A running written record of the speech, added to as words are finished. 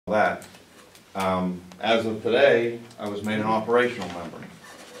that. As of today, I was made an operational member,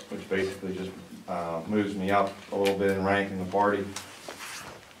 which basically just moves me up a little bit in rank in the party.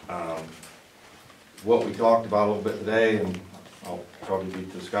 What we talked about a little bit today, and I'll probably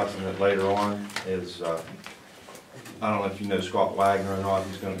be discussing it later on, is I don't know if you know Scott Wagner or not.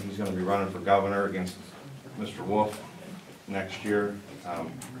 He's going to be running for governor against Mr. Wolf next year.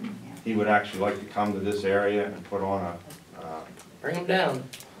 He would actually like to come to this area and put on a bring him down.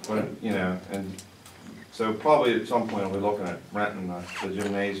 You know, and so probably at some point we're looking at renting the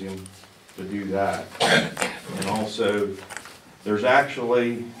gymnasium to do that. And also, there's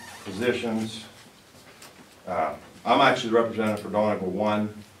actually positions. I'm actually representative for Donegal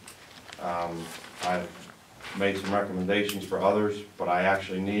 1. I've made some recommendations for others, but I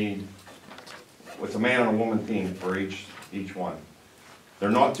actually need, it's a man and a woman team for each one. They're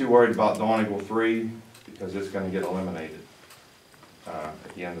not too worried about Donegal 3 because it's going to get eliminated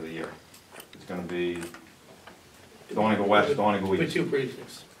at the end of the year. It's going to be Donegal West, Donegal East. With 2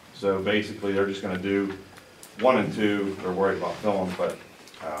 precincts. So basically, they're just going to do 1 and 2. They're worried about filling, but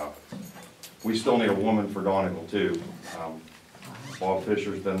we still need a woman for Donegal 2. Bob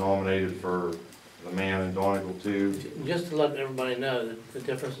Fisher's been nominated for the man in Donegal 2. Just to let everybody know that the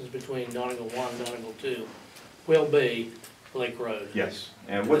differences between Donegal 1 and Donegal 2 will be Lake Road. Yes.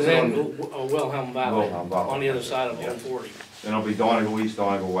 And then Wilhelm Valley on the other side of yes. 140. Then it'll be Donegal East,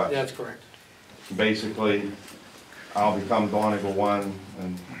 Donegal West. That's correct. Basically, I'll become Donegal 1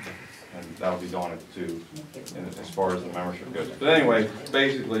 and that'll be Donegal 2 as far as the membership goes. But anyway,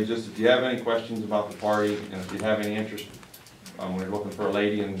 basically, just if you have any questions about the party and if you have any interest, we're looking for a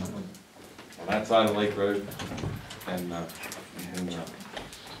lady on that side of Lake Road, and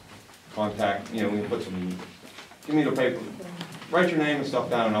contact, you know, we can put some, give me the paper, write your name and stuff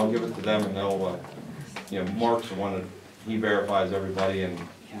down and I'll give it to them and they'll, you know, Mark's the one that he verifies everybody and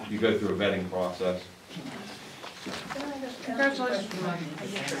you go through a vetting process. Congratulations,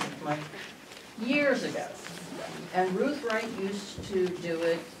 Mike. Years ago, and Ruth Wright used to do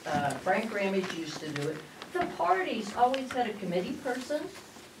it, Frank Ramage used to do it. The parties always had a committee person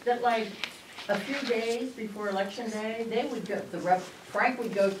that, like, a few days before election day, they would go, Frank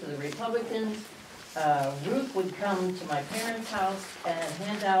would go to the Republicans, Ruth would come to my parents' house and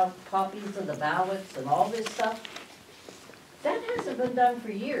hand out copies of the ballots and all this stuff. That hasn't been done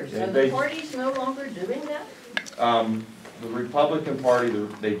for years. Yeah, Are the parties no longer doing that? The Republican Party,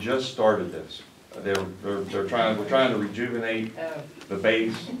 they just started this. We're trying to rejuvenate the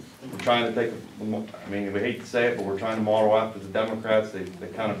base. We're trying to take, I mean, we hate to say it, but we're trying to model after the Democrats. They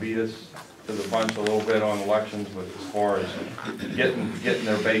kind of beat us to the punch a little bit on elections, but as far as getting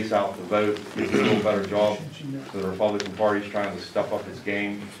their base out to vote, do a little better job. The Republican Party's trying to step up its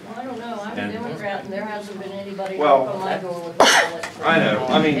game. Well, I don't know. I'm a Democrat, and there hasn't been anybody well, knock on my door with a ballot. I know.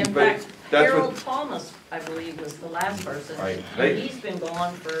 I mean, in fact, Harold Thomas, I believe, was the last person. Right. He's been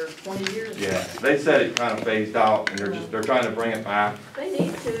gone for 20 years. Yeah, they said it kind of phased out, and they're trying to bring it back. They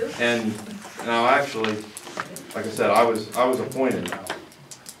need to. And now, actually, like I said, I was appointed now,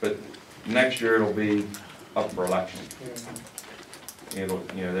 but next year it'll be up for election. It'll,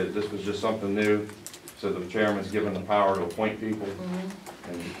 you know, this was just something new, so the chairman's given the power to appoint people,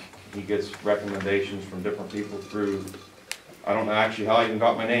 and he gets recommendations from different people through. I don't know actually how he even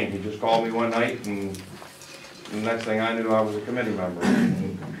got my name. He just called me one night, and the next thing I knew, I was a committee member.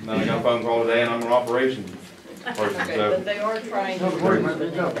 And then I got a phone call today, and I'm an operations person. Okay, so, but they are trying to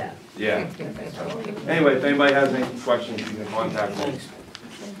eliminate that. yeah. So, anyway, if anybody has any questions, you can contact me.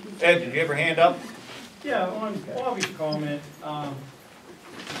 Ed, did you ever hand up? Yeah, on Bobby's comment, it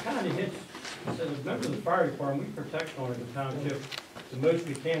kind of hits, as a member of the fire department, we protect on the township the most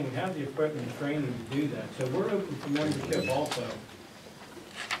we can. We have the equipment and training to do that. So we're open for membership also.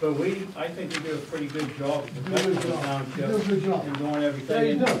 But I think we do a pretty good job of protecting the township and doing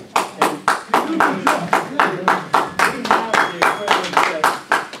everything. We have the equipment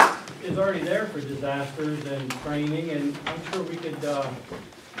that is already there for disasters and training, and I'm sure we could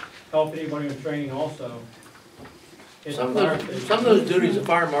help anybody with training also. Some of those duties, the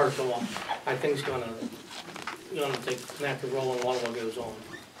fire marshal, I think is gonna take an active role in a lot of what goes on.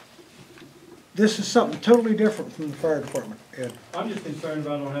 This is something totally different from the fire department, Ed. I'm just concerned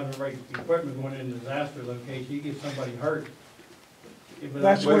about not having the right equipment going in a disaster location. You get somebody hurt.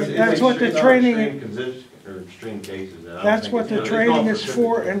 That's what the training. Extreme cases. That's what the training is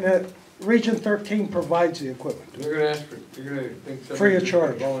for, and the Region 13 provides the equipment. You're gonna ask for, you're gonna think somebody's free of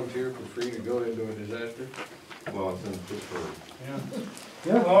charge. Volunteer for free to go into a disaster? Well, it's in just for.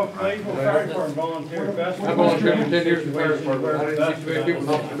 Yeah. Well, Clayville Fire Department volunteer best. I volunteered for 10 years in the fire department. I didn't see too many people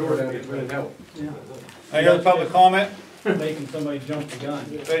knock the door down and get help. Any other public comment? making somebody jump the gun.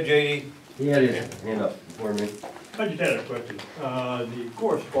 Go ahead, JD. He had his hand up for me. I just had a question. The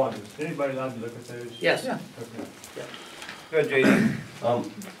correspondence, anybody allowed to look at those? Yes. Okay. Go ahead,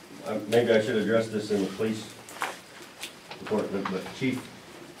 JD. Maybe I should address this in the police department, but chief,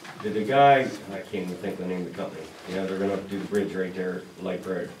 did the guy, I can't even think the name of the company, you know, they're gonna do the bridge right there at Lake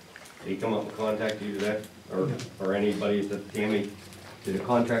Road. Did he come up and contact you today? Or anybody at the Tammy? Did a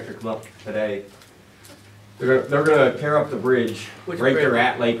contractor come up today? They're gonna tear up the bridge Which right there bridge?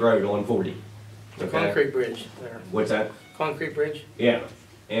 at Lake Road on 40. The Okay? concrete bridge there. What's that? Concrete bridge? Yeah,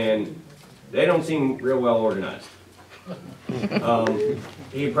 and they don't seem real well organized.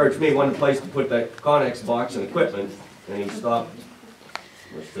 He approached me, wanted a place to put that Connex box and equipment, and he stopped,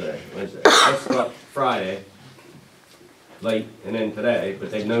 what's today, Wednesday? I stopped Friday, late, and then today, but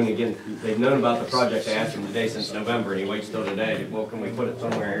they've known about the project, they asked him today since November, and he waits till today, well, can we put it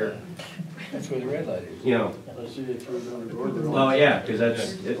somewhere here? That's where the red light is. You know, I see it through the door. well, yeah, cause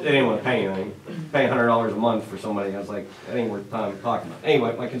it ain't worth paying, I mean, paying $100 a month for somebody, I was like, that ain't worth time talking about.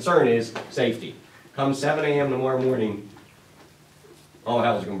 Anyway, my concern is safety. Come 7 AM tomorrow morning, all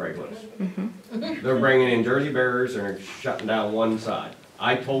hell's gonna break loose. They're bringing in Jersey barriers and they're shutting down one side.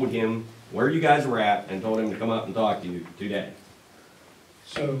 I told him where you guys were at and told him to come up and talk to you today.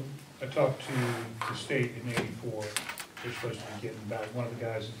 So I talked to the state in '84, they're supposed to be getting back, one of the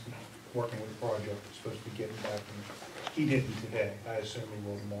guys that's working with the project is supposed to be getting back to me. He didn't today, I assume he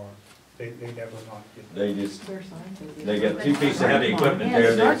will tomorrow. They never not get. They just, they got 2 pieces of heavy equipment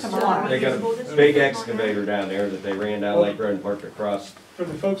there. They got a big excavator down there that they ran down Lake Road and parked across. For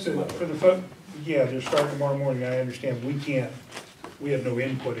the folks yeah, they're starting tomorrow morning, I understand, we have no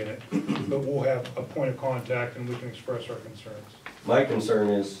input in it, but we'll have a point of contact and we can express our concerns. My concern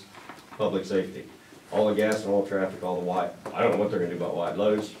is public safety. All the gas and oil traffic, all the wide, I don't know what they're gonna do about wide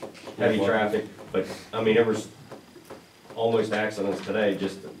loads, heavy traffic, but, I mean, there was almost accidents today,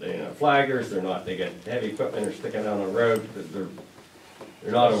 just, you know, flaggers, they get heavy equipment, they're sticking down on the road,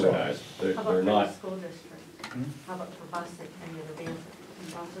 they're not organized, they're How about not. for the school district? How about for buses and the other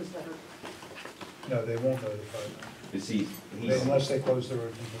buses that are? No, they won't notify them, You see, unless they close the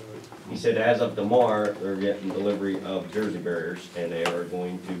road completely. he said as of tomorrow, they're getting delivery of Jersey barriers, and they are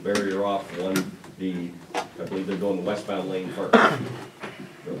going to barrier off I believe they're doing the westbound lane first.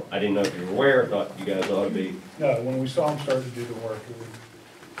 So I didn't know if you were aware, thought you guys ought to be. No, when we saw them start to do the work, we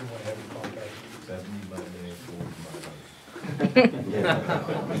went ahead and contacted them.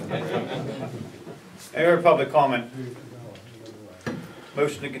 Any other public comment?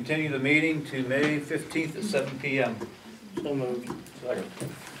 Motion to continue the meeting to May 15th at 7 PM. So moved.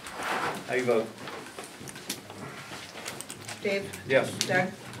 How you vote? Dave? Yes.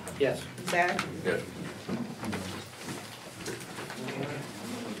 Doug? Yes. Zach? Yes.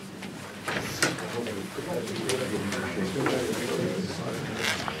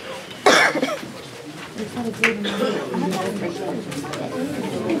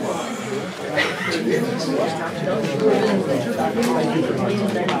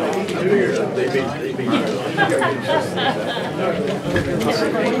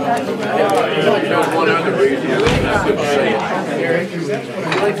 One other reason.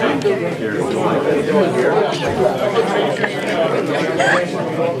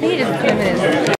 He just 2 minutes.